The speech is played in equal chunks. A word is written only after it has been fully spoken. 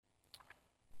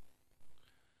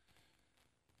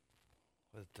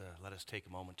Let us take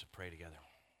a moment to pray together.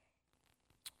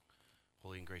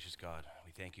 Holy and gracious God,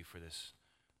 we thank you for this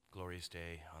glorious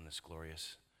day on this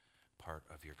glorious part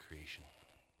of your creation.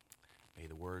 May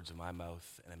the words of my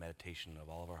mouth and the meditation of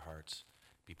all of our hearts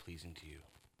be pleasing to you.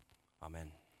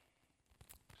 Amen.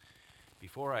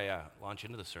 Before I launch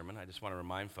into the sermon, I just want to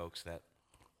remind folks that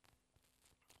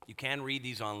you can read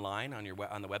these online on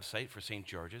the website for St.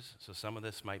 George's. So some of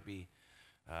this might be,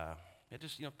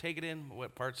 just take it in,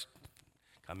 what parts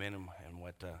come in and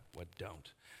what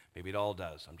don't. Maybe it all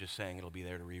does. I'm just saying it'll be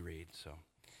there to reread. So,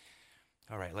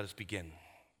 all right, let us begin.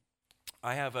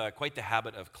 I have quite the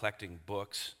habit of collecting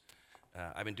books.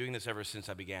 I've been doing this ever since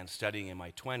I began studying in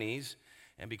my 20s,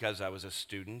 and because I was a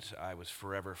student, I was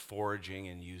forever foraging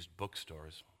in used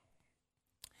bookstores.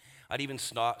 I'd even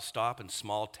stop in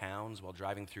small towns while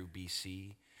driving through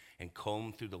BC and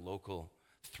comb through the local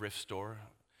thrift store,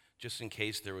 just in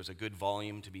case there was a good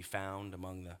volume to be found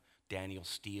among the Daniel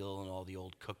Steele and all the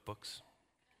old cookbooks.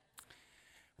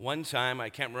 One time, I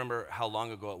can't remember how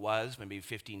long ago it was, maybe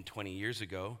 15, 20 years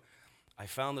ago, I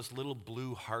found this little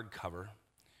blue hardcover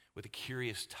with a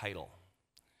curious title,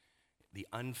 The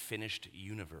Unfinished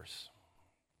Universe.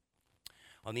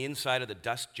 On the inside of the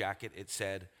dust jacket, it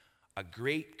said, A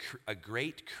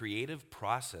great creative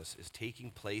process is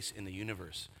taking place in the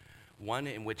universe, one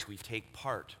in which we take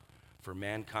part, for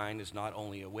mankind is not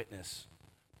only a witness,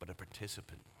 but a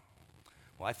participant.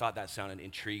 Well, I thought that sounded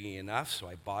intriguing enough, so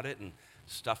I bought it and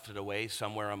stuffed it away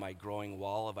somewhere on my growing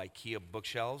wall of IKEA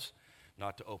bookshelves,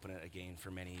 not to open it again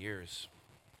for many years.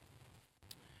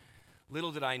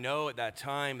 Little did I know at that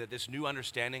time that this new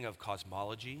understanding of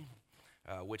cosmology,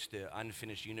 which the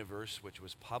Unfinished Universe, which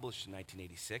was published in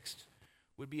 1986,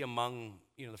 would be among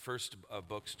the first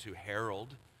books to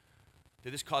herald, that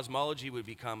this cosmology would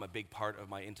become a big part of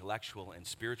my intellectual and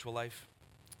spiritual life.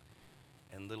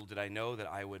 And little did I know that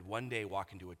I would one day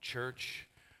walk into a church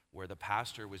where the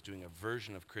pastor was doing a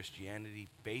version of Christianity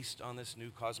based on this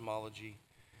new cosmology,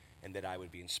 and that I would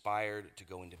be inspired to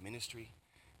go into ministry,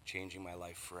 changing my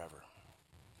life forever.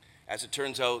 As it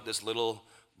turns out, this little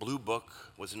blue book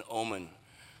was an omen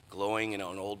glowing in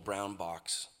an old brown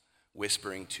box,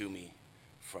 whispering to me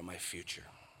from my future,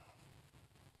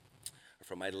 or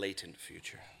from my latent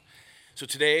future. So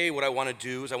today, what I want to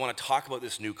do is I want to talk about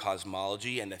this new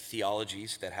cosmology and the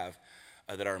theologies that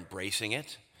are embracing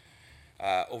it.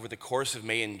 Over the course of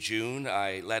May and June,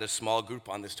 I led a small group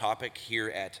on this topic here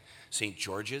at St.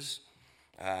 George's.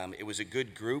 It was a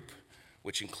good group,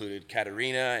 which included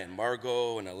Katerina and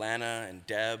Margot and Alana and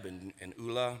Deb and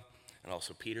Ula, and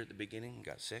also Peter at the beginning,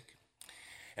 got sick.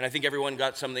 And I think everyone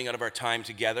got something out of our time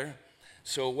together.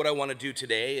 So what I want to do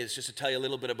today is just to tell you a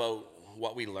little bit about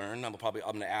what we learned. I'm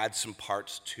going to add some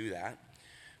parts to that.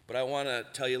 But I want to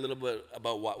tell you a little bit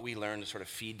about what we learned to sort of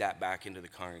feed that back into the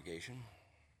congregation.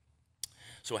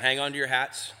 So hang on to your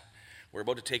hats. We're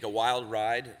about to take a wild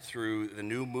ride through the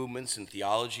new movements in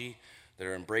theology that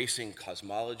are embracing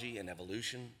cosmology and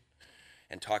evolution,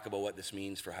 and talk about what this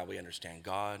means for how we understand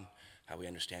God, how we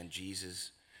understand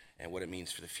Jesus, and what it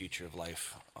means for the future of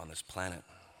life on this planet.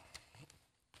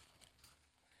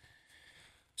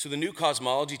 So the new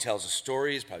cosmology tells a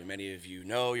story, as probably many of you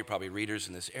know, you're probably readers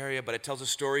in this area, but it tells a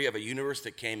story of a universe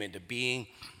that came into being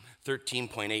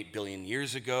 13.8 billion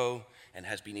years ago and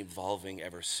has been evolving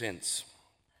ever since.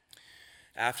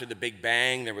 After the Big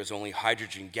Bang, there was only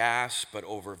hydrogen gas, but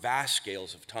over vast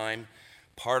scales of time,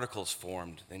 particles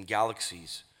formed, then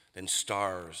galaxies, then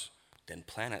stars, then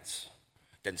planets,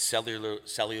 then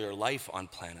cellular life on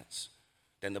planets,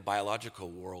 then the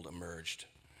biological world emerged,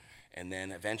 and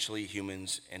then eventually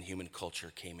humans and human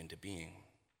culture came into being.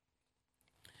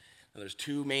 Now, there's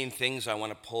two main things I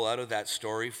want to pull out of that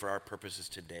story for our purposes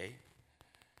today.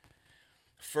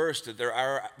 First, that there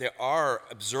are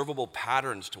observable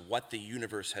patterns to what the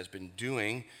universe has been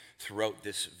doing throughout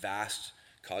this vast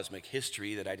cosmic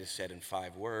history that I just said in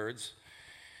 5 words.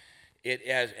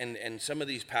 And some of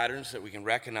these patterns that we can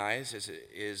recognize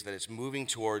is that it's moving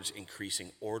towards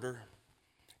increasing order,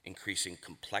 increasing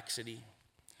complexity,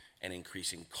 and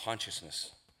increasing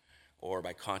consciousness, or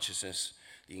by consciousness,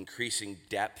 the increasing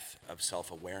depth of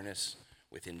self-awareness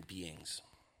within beings.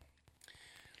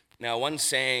 Now, one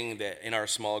saying that in our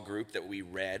small group that we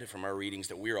read from our readings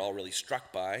that we were all really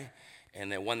struck by,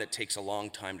 and that one that takes a long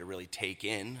time to really take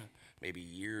in, maybe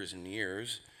years and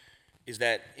years, is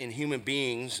that in human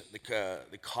beings,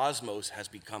 the cosmos has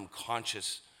become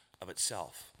conscious of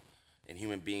itself. In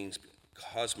human beings,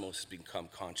 cosmos has become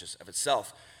conscious of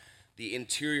itself. The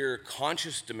interior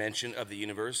conscious dimension of the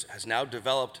universe has now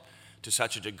developed to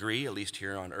such a degree, at least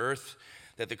here on Earth,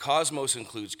 that the cosmos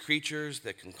includes creatures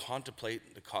that can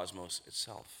contemplate the cosmos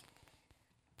itself.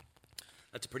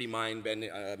 That's a pretty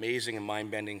amazing and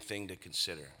mind-bending thing to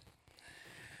consider.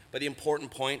 But the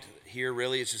important point here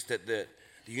really is just that the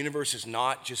universe is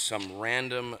not just some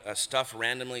random stuff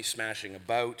randomly smashing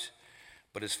about,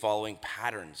 but is following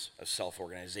patterns of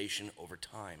self-organization over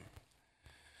time.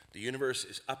 The universe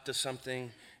is up to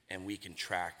something, and we can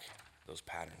track those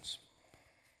patterns.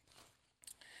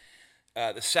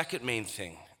 The second main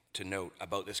thing to note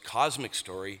about this cosmic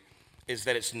story is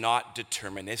that it's not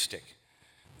deterministic.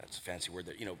 That's a fancy word,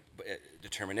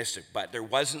 deterministic. But there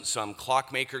wasn't some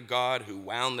clockmaker God who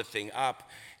wound the thing up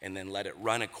and then let it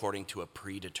run according to a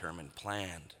predetermined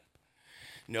plan.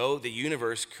 No, the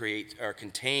universe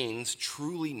contains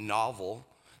truly novel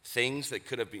things that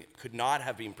could not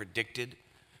have been predicted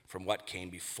from what came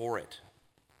before it.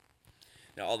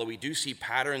 Now, although we do see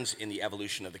patterns in the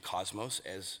evolution of the cosmos,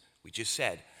 as we just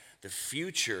said, the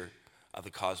future of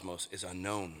the cosmos is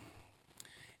unknown.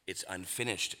 It's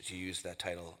unfinished, to use that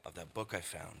title of that book I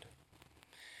found.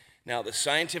 Now, the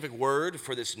scientific word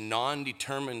for this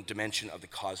non-determined dimension of the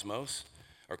cosmos,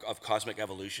 or of cosmic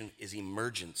evolution, is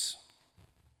emergence.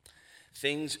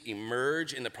 Things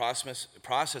emerge in the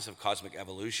process of cosmic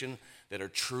evolution that are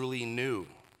truly new.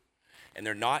 And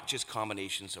they're not just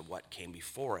combinations of what came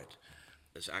before it.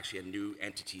 There's actually new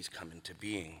entities come into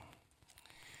being.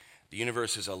 The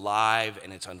universe is alive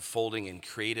and it's unfolding in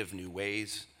creative new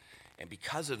ways. And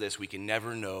because of this, we can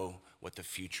never know what the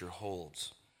future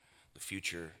holds. The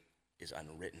future is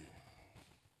unwritten.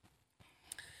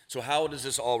 So how does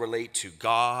this all relate to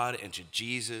God and to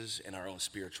Jesus and our own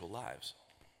spiritual lives?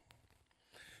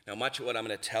 Now, much of what I'm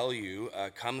going to tell you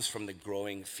comes from the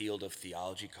growing field of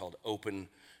theology called open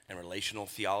and relational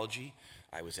theology.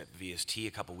 I was at VST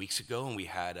a couple weeks ago, and we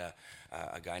had a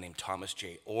guy named Thomas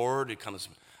J. Ord, who comes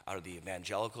out of the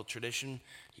evangelical tradition.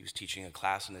 He was teaching a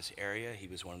class in this area. He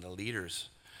was one of the leaders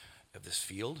of this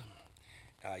field.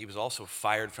 He was also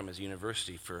fired from his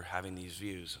university for having these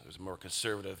views. It was a more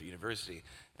conservative university,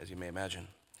 as you may imagine.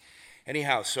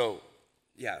 Anyhow,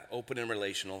 open and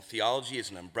relational. Theology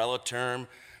is an umbrella term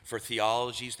for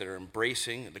theologies that are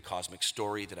embracing the cosmic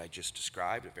story that I just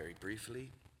described very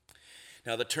briefly.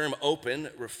 Now, the term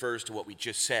open refers to what we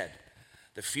just said.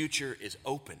 The future is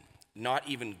open. Not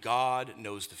even God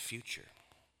knows the future.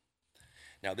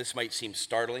 Now, this might seem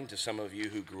startling to some of you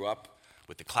who grew up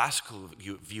with the classical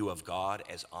view of God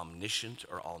as omniscient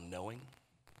or all-knowing.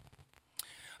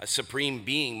 A supreme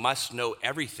being must know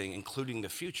everything, including the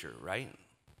future, right?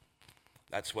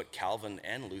 That's what Calvin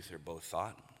and Luther both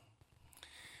thought.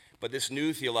 But this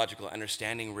new theological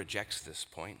understanding rejects this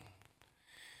point.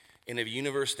 In a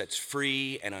universe that's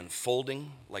free and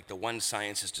unfolding, like the one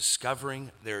science is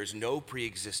discovering, there is no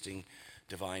pre-existing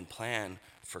divine plan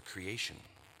for creation.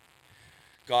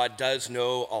 God does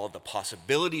know all of the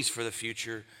possibilities for the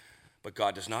future, but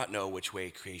God does not know which way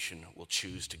creation will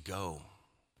choose to go.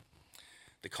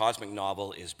 The cosmic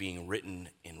novel is being written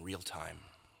in real time.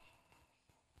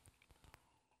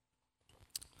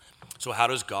 So how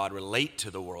does God relate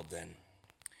to the world then?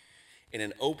 In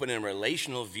an open and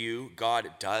relational view,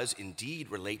 God does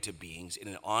indeed relate to beings in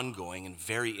an ongoing and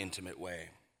very intimate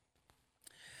way.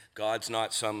 God's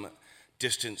not some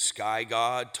distant sky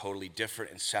god, totally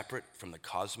different and separate from the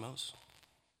cosmos.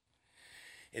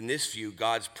 In this view,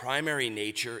 God's primary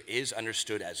nature is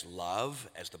understood as love,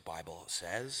 as the Bible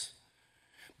says.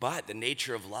 But the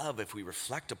nature of love, if we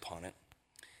reflect upon it,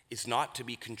 is not to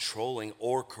be controlling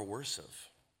or coercive.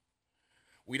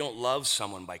 We don't love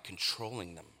someone by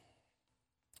controlling them.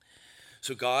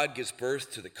 So God gives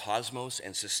birth to the cosmos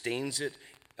and sustains it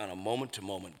on a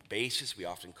moment-to-moment basis. We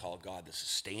often call God the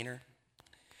sustainer.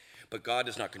 But God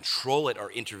does not control it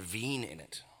or intervene in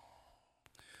it.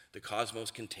 The cosmos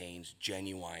contains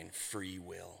genuine free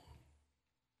will.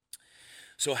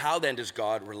 So how then does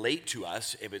God relate to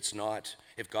us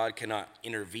if God cannot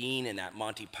intervene in that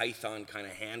Monty Python kind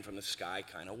of hand from the sky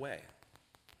kind of way?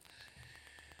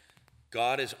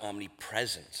 God is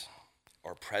omnipresent,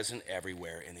 or present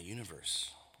everywhere in the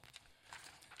universe.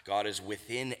 God is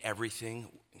within everything,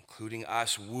 including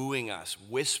us, wooing us,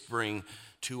 whispering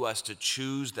to us to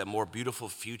choose the more beautiful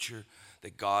future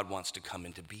that God wants to come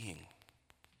into being.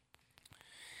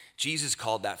 Jesus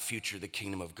called that future the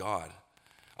kingdom of God,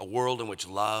 a world in which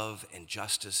love and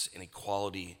justice and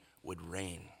equality would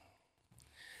reign.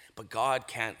 But God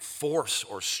can't force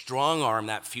or strong-arm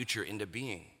that future into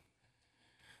being.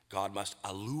 God must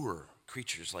allure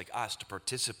creatures like us to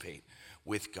participate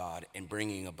with God in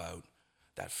bringing about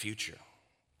that future.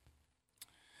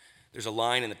 There's a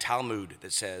line in the Talmud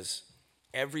that says,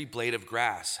 "Every blade of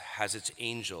grass has its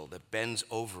angel that bends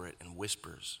over it and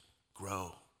whispers,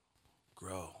 'Grow,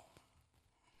 grow.'"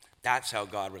 That's how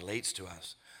God relates to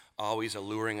us, always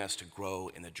alluring us to grow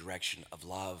in the direction of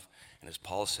love. And as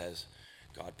Paul says,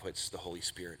 God puts the Holy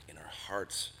Spirit in our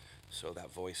hearts, so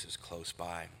that voice is close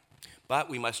by. But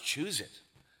we must choose it.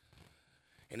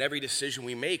 In every decision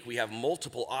we make, we have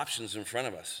multiple options in front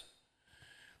of us.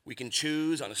 We can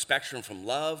choose on a spectrum from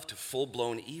love to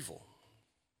full-blown evil.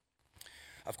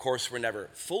 Of course, we're never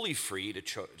fully free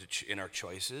in our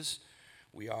choices.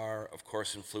 We are, of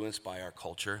course, influenced by our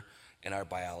culture and our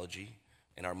biology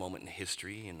and our moment in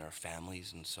history and our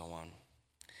families and so on.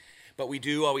 But we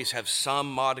do always have some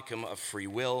modicum of free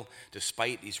will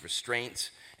despite these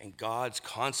restraints, and God's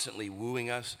constantly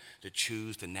wooing us to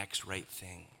choose the next right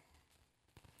thing.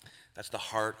 That's the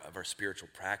heart of our spiritual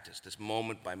practice, this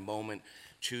moment by moment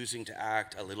choosing to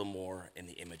act a little more in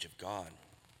the image of God.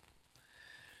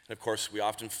 And of course, we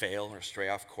often fail or stray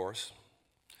off course.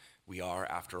 We are,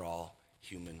 after all,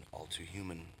 human, all too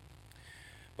human.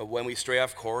 But when we stray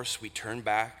off course, we turn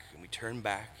back and we turn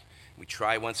back. We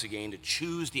try once again to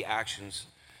choose the actions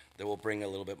that will bring a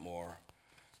little bit more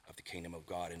of the kingdom of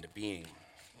God into being.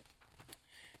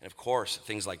 And of course,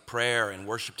 things like prayer and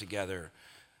worship together,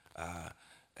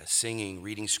 singing,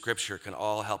 reading scripture can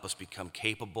all help us become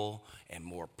capable and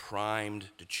more primed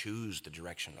to choose the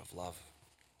direction of love.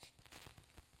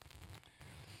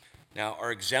 Now,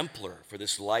 our exemplar for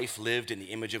this life lived in the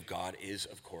image of God is,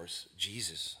 of course,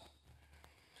 Jesus.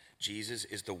 Jesus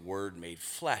is the Word made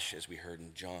flesh, as we heard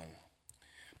in John.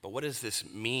 But what does this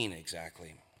mean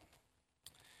exactly?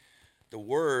 The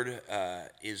Word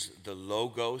is the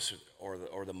logos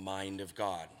or the mind of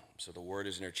God. So the word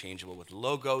is interchangeable with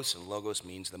logos, and logos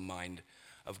means the mind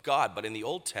of God. But in the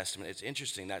Old Testament, it's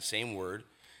interesting, that same word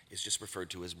is just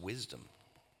referred to as wisdom.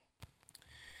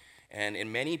 And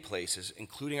in many places,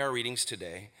 including our readings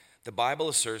today, the Bible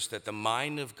asserts that the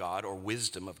mind of God, or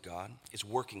wisdom of God, is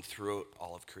working throughout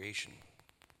all of creation.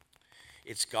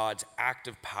 It's God's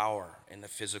active power in the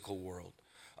physical world,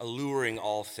 alluring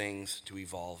all things to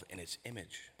evolve in its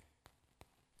image.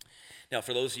 Now,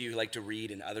 for those of you who like to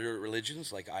read in other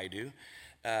religions, like I do,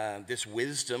 this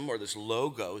wisdom or this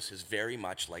logos is very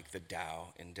much like the Tao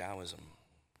in Taoism.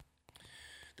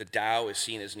 The Tao is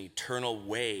seen as an eternal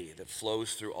way that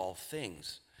flows through all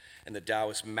things. And the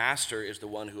Taoist master is the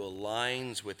one who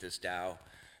aligns with this Tao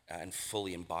and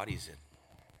fully embodies it.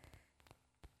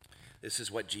 This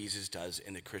is what Jesus does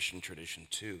in the Christian tradition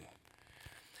too.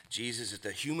 Jesus is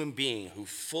the human being who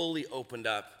fully opened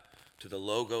up to the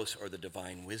logos or the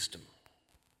divine wisdom.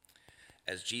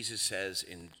 As Jesus says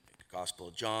in the Gospel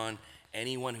of John,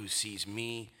 anyone who sees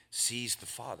me sees the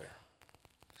Father.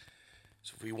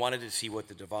 So if we wanted to see what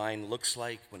the divine looks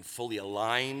like when fully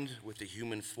aligned with the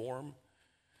human form,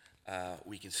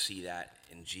 we can see that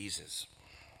in Jesus.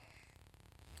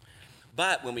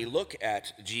 But when we look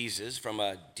at Jesus from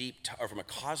a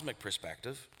cosmic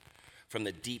perspective, from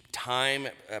the deep time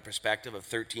perspective of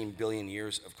 13 billion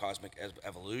years of cosmic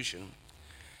evolution,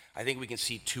 I think we can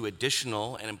see two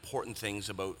additional and important things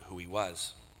about who he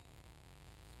was.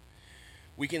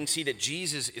 We can see that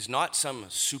Jesus is not some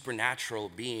supernatural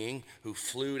being who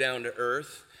flew down to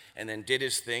earth and then did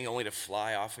his thing only to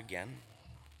fly off again.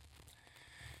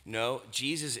 No,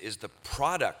 Jesus is the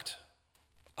product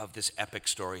of this epic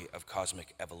story of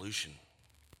cosmic evolution.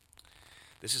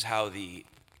 This is how the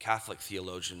Catholic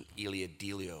theologian Elia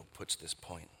Delio puts this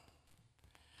point.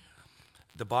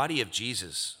 The body of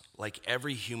Jesus, like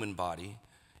every human body,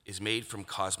 is made from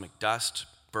cosmic dust,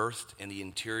 birthed in the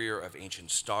interior of ancient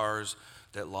stars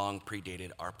that long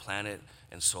predated our planet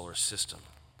and solar system.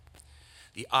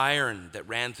 The iron that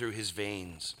ran through his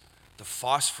veins, the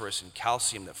phosphorus and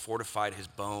calcium that fortified his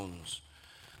bones,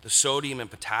 the sodium and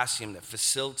potassium that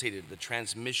facilitated the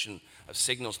transmission of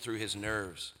signals through his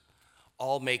nerves,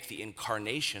 all make the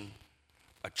incarnation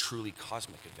a truly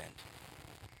cosmic event.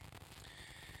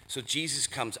 So Jesus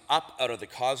comes up out of the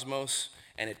cosmos,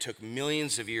 and it took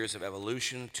millions of years of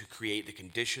evolution to create the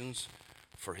conditions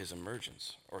for his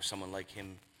emergence, or someone like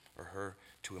him or her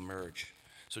to emerge.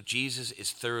 So Jesus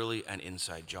is thoroughly an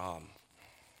inside job.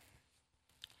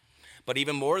 But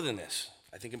even more than this,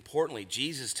 I think importantly,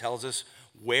 Jesus tells us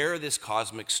where this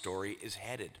cosmic story is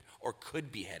headed, or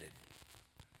could be headed.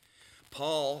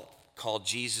 Paul called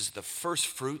Jesus the first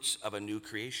fruits of a new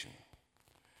creation.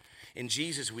 In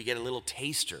Jesus, we get a little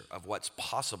taster of what's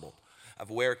possible, of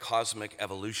where cosmic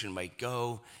evolution might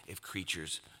go if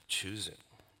creatures choose it.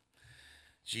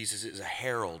 Jesus is a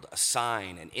herald, a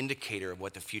sign, an indicator of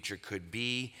what the future could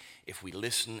be if we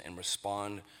listen and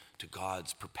respond to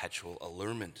God's perpetual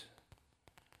allurement.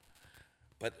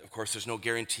 But of course, there's no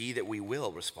guarantee that we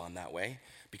will respond that way,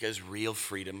 because real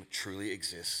freedom truly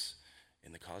exists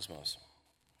in the cosmos.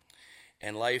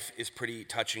 And life is pretty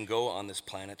touch and go on this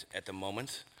planet at the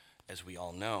moment. as we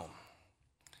all know.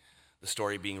 The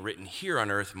story being written here on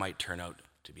earth might turn out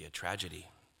to be a tragedy,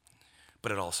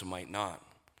 but it also might not.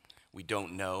 We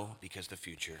don't know because the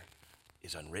future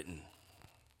is unwritten.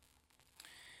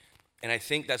 And I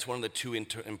think that's one of the two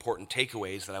important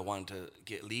takeaways that I wanted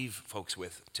to leave folks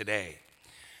with today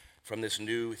from this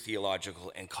new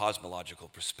theological and cosmological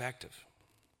perspective.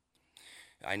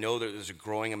 I know that there's a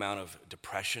growing amount of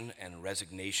depression and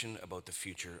resignation about the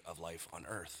future of life on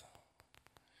earth.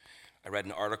 I read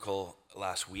an article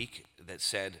last week that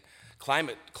said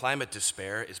climate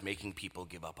despair is making people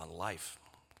give up on life.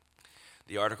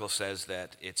 The article says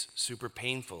that it's super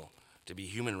painful to be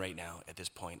human right now at this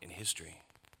point in history.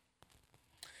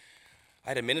 I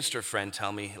had a minister friend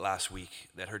tell me last week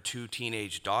that her 2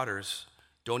 teenage daughters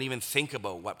don't even think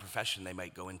about what profession they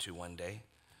might go into one day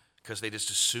because they just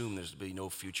assume there's be no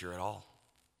future at all.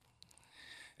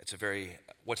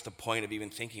 What's the point of even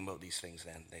thinking about these things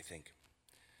then, they think.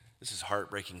 This is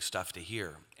heartbreaking stuff to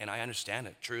hear, and I understand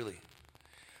it, truly.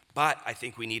 But I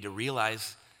think we need to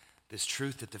realize this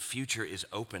truth that the future is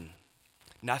open.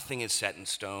 Nothing is set in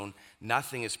stone.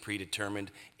 Nothing is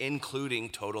predetermined, including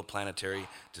total planetary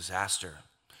disaster.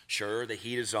 Sure, the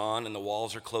heat is on and the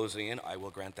walls are closing in. I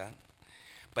will grant that.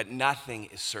 But nothing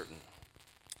is certain.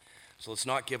 So let's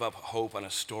not give up hope on a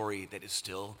story that is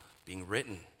still being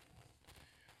written.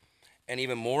 And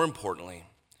even more importantly,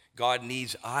 God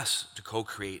needs us to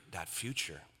co-create that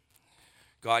future.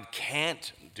 God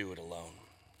can't do it alone.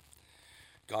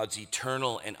 God's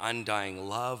eternal and undying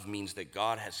love means that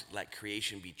God has let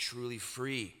creation be truly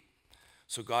free.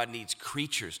 So God needs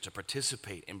creatures to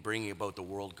participate in bringing about the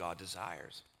world God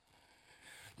desires.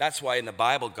 That's why in the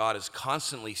Bible, God is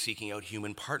constantly seeking out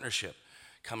human partnership,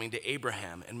 coming to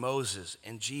Abraham and Moses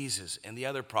and Jesus and the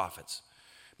other prophets,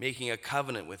 making a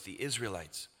covenant with the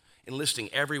Israelites, enlisting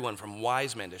everyone from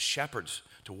wise men to shepherds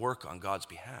to work on God's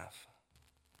behalf.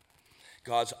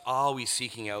 God's always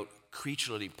seeking out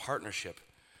creaturely partnership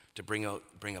to bring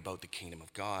about the kingdom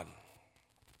of God.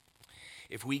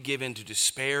 If we give in to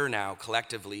despair now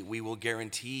collectively, we will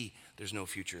guarantee there's no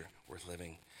future worth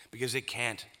living because it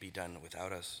can't be done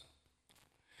without us.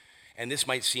 And this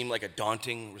might seem like a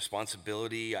daunting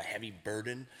responsibility, a heavy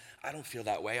burden. I don't feel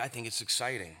that way. I think it's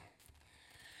exciting.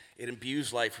 It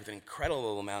imbues life with an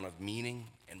incredible amount of meaning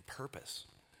and purpose.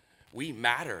 We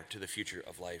matter to the future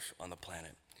of life on the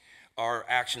planet. Our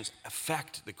actions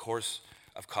affect the course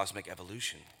of cosmic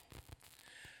evolution.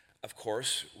 Of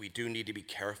course, we do need to be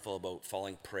careful about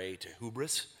falling prey to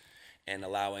hubris and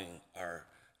allowing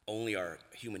only our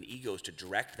human egos to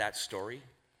direct that story.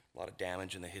 A lot of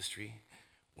damage in the history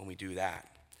when we do that.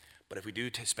 But if we do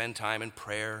spend time in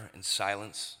prayer and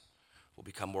silence, we'll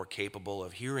become more capable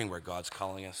of hearing where God's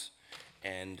calling us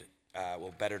and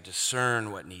we'll better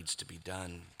discern what needs to be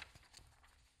done.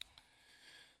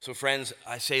 So friends,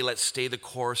 I say let's stay the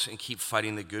course and keep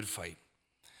fighting the good fight.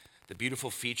 The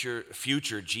beautiful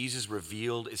future Jesus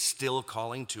revealed is still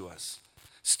calling to us,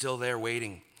 still there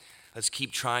waiting. Let's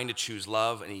keep trying to choose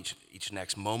love in each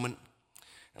next moment,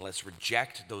 and let's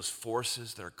reject those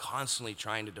forces that are constantly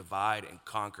trying to divide and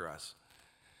conquer us.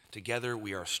 Together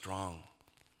we are strong.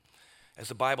 As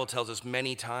the Bible tells us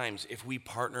many times, if we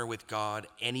partner with God,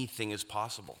 anything is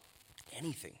possible.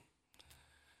 Anything.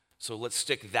 So let's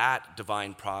stick that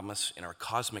divine promise in our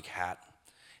cosmic hat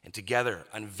and together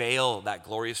unveil that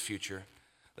glorious future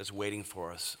that's waiting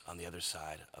for us on the other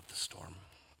side of the storm.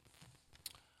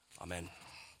 Amen.